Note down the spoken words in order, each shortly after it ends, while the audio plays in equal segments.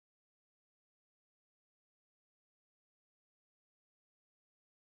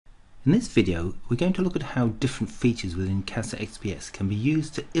In this video, we're going to look at how different features within CasaXPS can be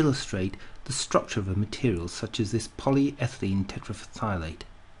used to illustrate the structure of a material such as this polyethylene tetrafethylate.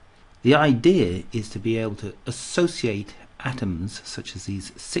 The idea is to be able to associate atoms such as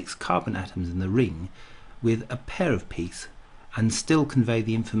these 6 carbon atoms in the ring with a pair of peaks and still convey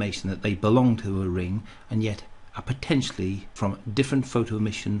the information that they belong to a ring and yet are potentially from different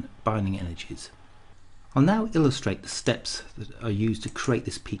photoemission binding energies. I'll now illustrate the steps that are used to create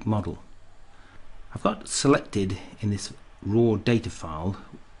this peak model. I've got selected in this raw data file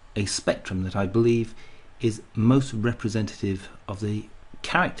a spectrum that I believe is most representative of the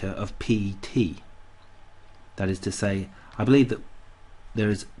character of PET. That is to say, I believe that there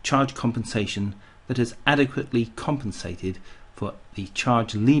is charge compensation that has adequately compensated for the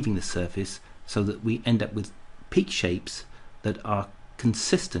charge leaving the surface so that we end up with peak shapes that are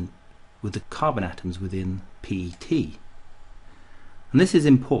consistent with the carbon atoms within PET. And this is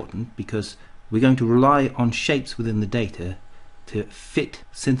important because we're going to rely on shapes within the data to fit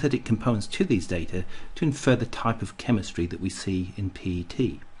synthetic components to these data to infer the type of chemistry that we see in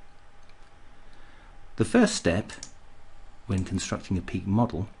PET. The first step when constructing a peak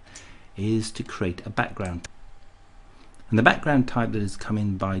model is to create a background. And the background type that has come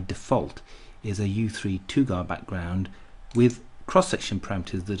in by default is a U3 2-gar background with cross-section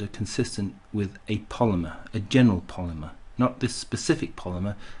parameters that are consistent with a polymer, a general polymer, not this specific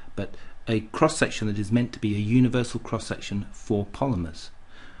polymer, but a cross-section that is meant to be a universal cross-section for polymers.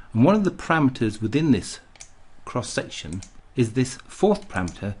 And one of the parameters within this cross-section is this fourth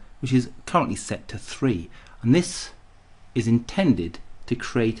parameter, which is currently set to 3, and this is intended to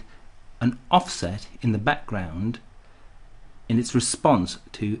create an offset in the background in its response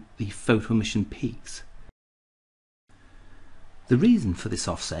to the photoemission peaks. The reason for this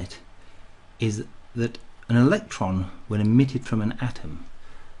offset is that an electron, when emitted from an atom,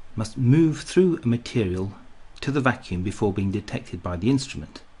 must move through a material to the vacuum before being detected by the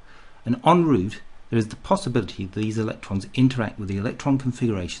instrument. And en route, there is the possibility that these electrons interact with the electron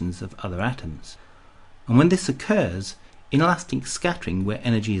configurations of other atoms. And when this occurs, inelastic scattering, where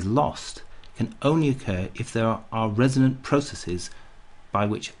energy is lost, can only occur if there are resonant processes by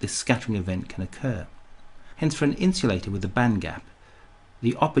which this scattering event can occur. Hence, for an insulator with a band gap,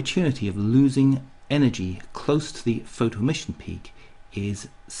 the opportunity of losing energy close to the photoemission peak is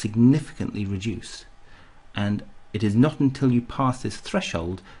significantly reduced, and it is not until you pass this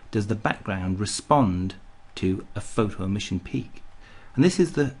threshold does the background respond to a photoemission peak. And this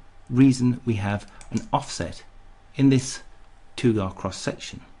is the reason we have an offset in this 2-gar cross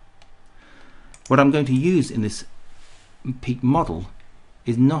section. What I'm going to use in this peak model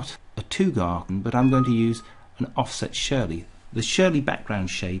is not a 2-gar, but I'm going to use an offset Shirley. The Shirley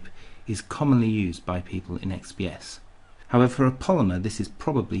background shape is commonly used by people in XPS. However, for a polymer this is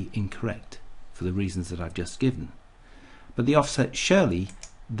probably incorrect for the reasons that I've just given. But the offset Shirley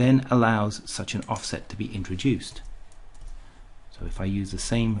then allows such an offset to be introduced. So if I use the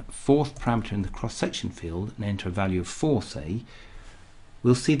same fourth parameter in the cross-section field and enter a value of 4, say,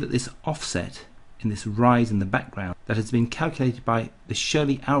 we'll see that this offset in this rise in the background that has been calculated by the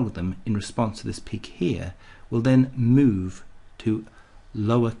Shirley algorithm in response to this peak here will then move to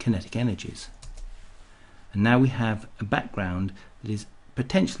lower kinetic energies. And now we have a background that is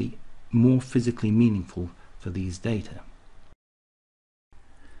potentially more physically meaningful for these data.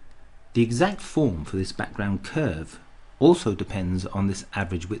 The exact form for this background curve also depends on this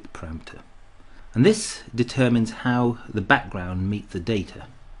average width parameter, and this determines how the background meets the data.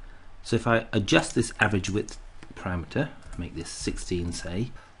 So if I adjust this average width parameter, make this 16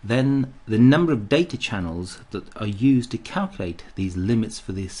 say, then the number of data channels that are used to calculate these limits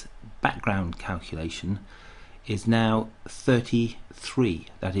for this background calculation is now 33.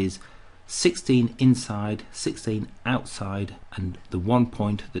 That is 16 inside, 16 outside, and the one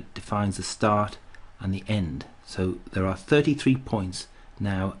point that defines the start and the end. So there are 33 points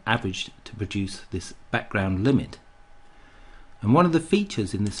now averaged to produce this background limit. And one of the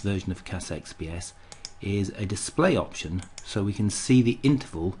features in this version of CasaXPS is a display option, so we can see the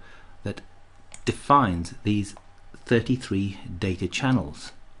interval that defines these 33 data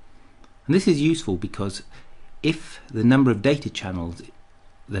channels. And this is useful because if the number of data channels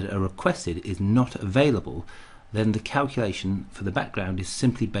that are requested is not available, then the calculation for the background is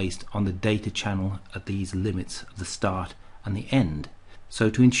simply based on the data channel at these limits of the start and the end.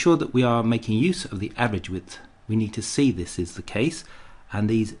 So to ensure that we are making use of the average width, we need to see this is the case, and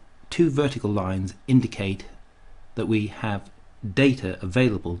these 2 vertical lines indicate that we have data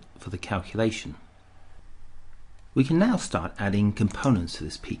available for the calculation. We can now start adding components to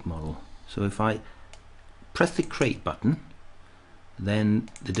this peak model. So if I press the create button, then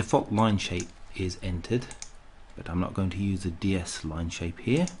the default line shape is entered, but I'm not going to use the DS line shape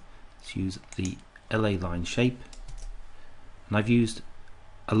here. Let's use the LA line shape, and I've used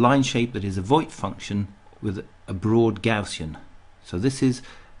a line shape that is a void function with a broad Gaussian. So this is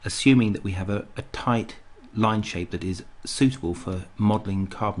assuming that we have a tight line shape that is suitable for modeling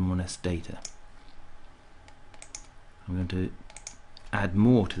carbon 1s data. I'm going to add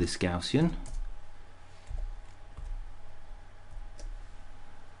more to this Gaussian,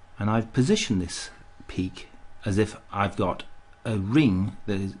 and I've positioned this peak as if I've got a ring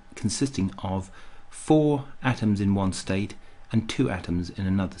that is consisting of 4 atoms in one state and 2 atoms in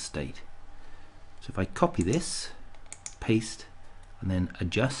another state. So if I copy this, paste, and then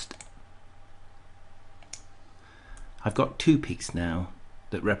adjust, I've got 2 peaks now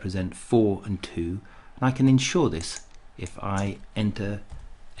that represent 4 and 2, and I can ensure this if I enter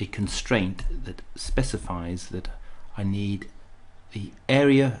a constraint that specifies that I need the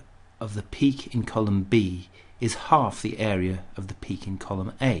area of the peak in column B is half the area of the peak in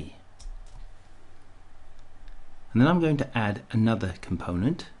column A. And then I'm going to add another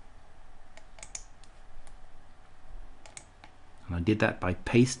component, and I did that by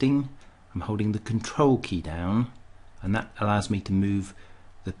pasting. I'm holding the control key down, and that allows me to move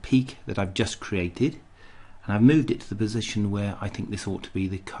the peak that I've just created, and I've moved it to the position where I think this ought to be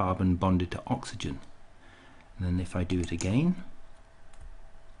the carbon bonded to oxygen. And then if I do it again,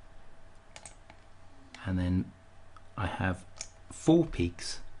 and then I have 4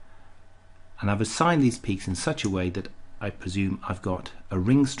 peaks, and I've assigned these peaks in such a way that I presume I've got a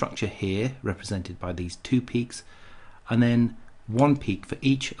ring structure here represented by these 2 peaks, and then 1 peak for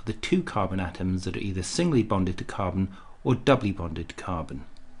each of the 2 carbon atoms that are either singly bonded to carbon or doubly bonded to carbon.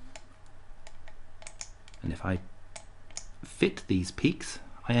 And if I fit these peaks,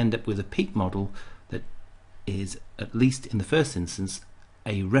 I end up with a peak model that is, at least in the first instance,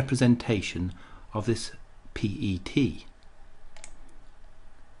 a representation of this PET.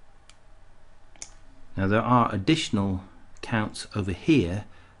 Now there are additional counts over here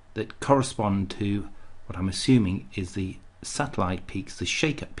that correspond to what I'm assuming is the satellite peaks, the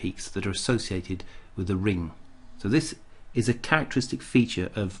shake-up peaks that are associated with the ring. So this is a characteristic feature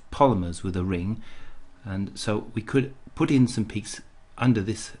of polymers with a ring, and so we could put in some peaks under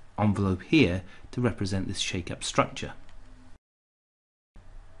this envelope here to represent this shake-up structure.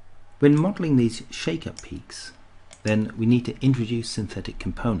 When modeling these shake-up peaks, then we need to introduce synthetic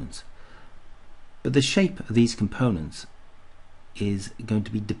components, but the shape of these components is going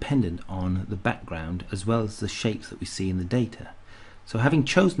to be dependent on the background as well as the shapes that we see in the data. So having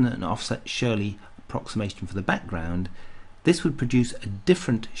chosen an offset Shirley approximation for the background, this would produce a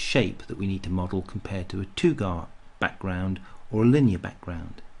different shape that we need to model compared to a 2-gar background or a linear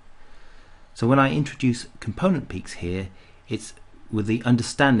background. So when I introduce component peaks here, it's with the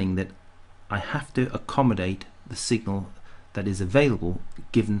understanding that I have to accommodate the signal that is available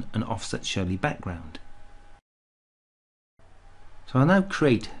given an offset Shirley background. So I'll now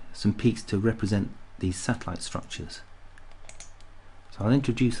create some peaks to represent these satellite structures. So I'll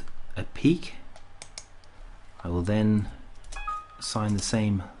introduce a peak. I will then assign the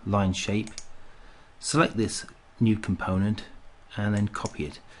same line shape, select this new component, and then copy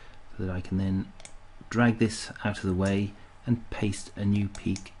it so that I can then drag this out of the way and paste a new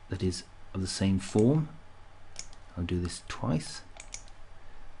peak that is of the same form. I'll do this twice.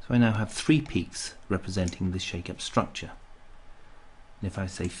 So I now have 3 peaks representing the shake-up structure. And if I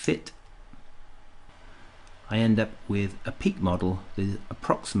say fit, I end up with a peak model that is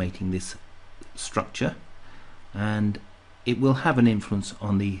approximating this structure, and it will have an influence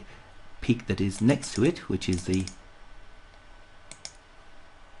on the peak that is next to it, which is the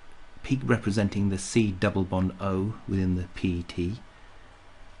peak representing the C double bond O within the PET.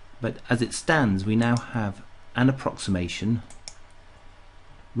 But as it stands, we now have an approximation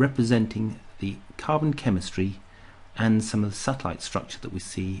representing the carbon chemistry and some of the satellite structure that we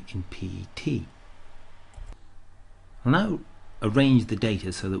see in PET. I'll now arrange the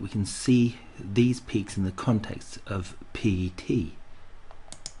data so that we can see these peaks in the context of PET.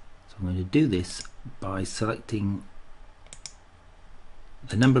 So I'm going to do this by selecting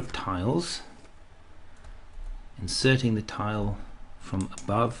the number of tiles, inserting the tile from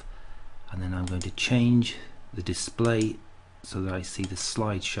above, and then I'm going to change the display so that I see the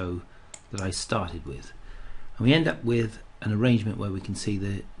slideshow that I started with. And we end up with an arrangement where we can see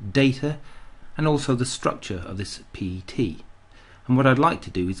the data and also the structure of this PET. And what I'd like to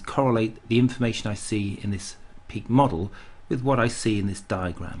do is correlate the information I see in this peak model with what I see in this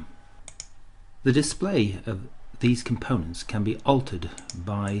diagram. The display of these components can be altered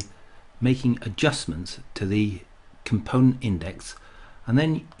by making adjustments to the component index and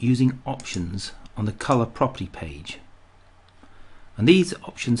then using options on the color property page. And these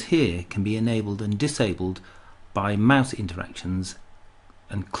options here can be enabled and disabled by mouse interactions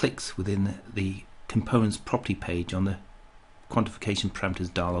and clicks within the components property page on the quantification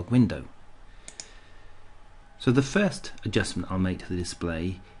parameters dialog window. So the first adjustment I'll make to the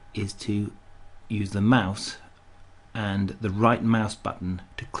display is to use the mouse and the right mouse button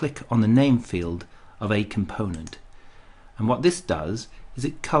to click on the name field of a component. And what this does is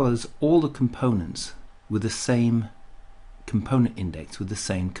it colors all the components with the same component index with the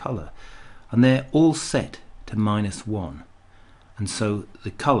same color, and they're all set to -1, and so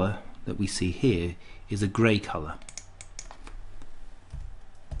the color that we see here is a gray color.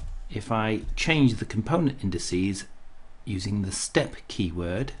 If I change the component indices using the step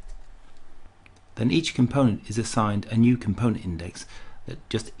keyword, then each component is assigned a new component index that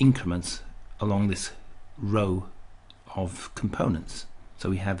just increments along this row of components. So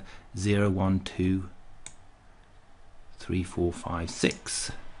we have 0, 1, 2, 3, 4, 5,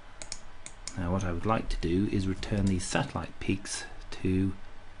 6. Now what I would like to do is return these satellite peaks to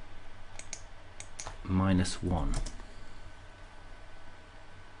 -1.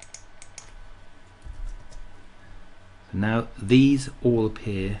 So now these all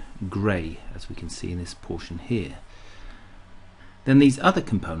appear grey, as we can see in this portion here. Then these other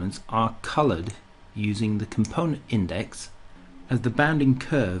components are coloured using the component index as the bounding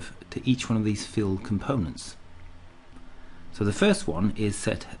curve to each one of these filled components. So the first one is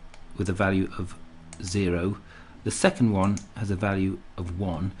set with a value of 0, the second one has a value of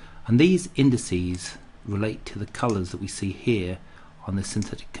 1, and these indices relate to the colours that we see here on the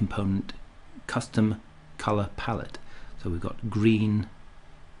synthetic component custom colour palette. So we've got green,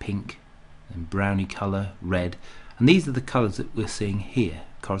 pink, and browny colour, red, and these are the colours that we're seeing here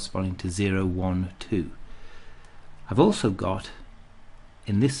corresponding to 0, 1, 2. I've also got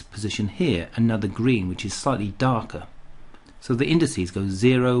in this position here another green which is slightly darker. So the indices go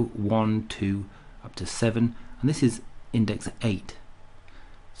 0, 1, 2 up to 7, and this is index 8.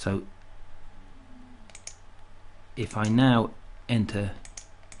 So if I now enter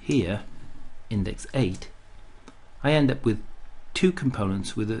here index 8, I end up with two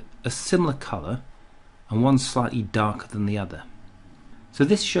components with a similar colour and one slightly darker than the other. So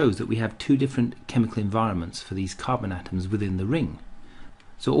this shows that we have two different chemical environments for these carbon atoms within the ring.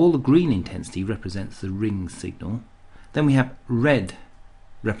 So all the green intensity represents the ring signal. Then we have red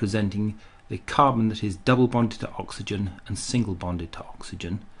representing the carbon that is double bonded to oxygen and single bonded to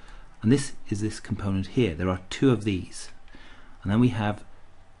oxygen, and this is this component here. There are two of these, and then we have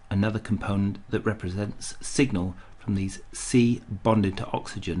another component that represents signal from these C bonded to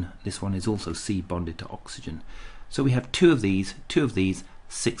oxygen. This one is also C bonded to oxygen. So we have two of these,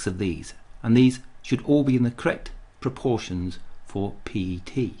 6 of these, and these should all be in the correct proportions for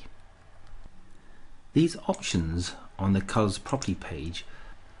PET. These options on the colors property page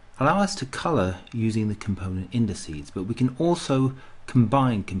allow us to color using the component indices, but we can also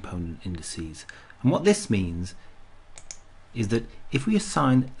combine component indices. And what this means is that if we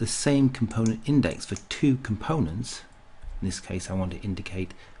assign the same component index for two components, in this case I want to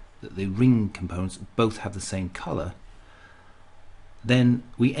indicate that the ring components both have the same color, then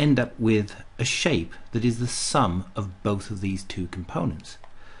we end up with a shape that is the sum of both of these two components.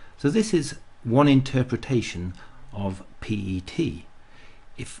 So this is one interpretation of PET.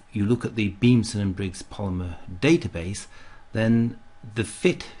 If you look at the Beamson and Briggs polymer database, then the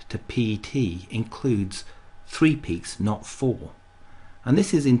fit to PET includes 3 peaks, not 4. And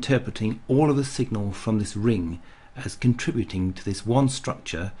this is interpreting all of the signal from this ring as contributing to this one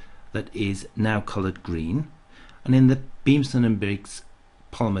structure that is now coloured green. And in the Beamson and Briggs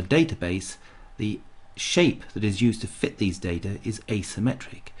polymer database, the shape that is used to fit these data is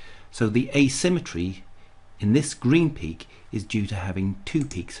asymmetric. So the asymmetry in this green peak is due to having 2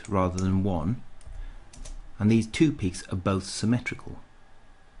 peaks rather than 1, and these 2 peaks are both symmetrical.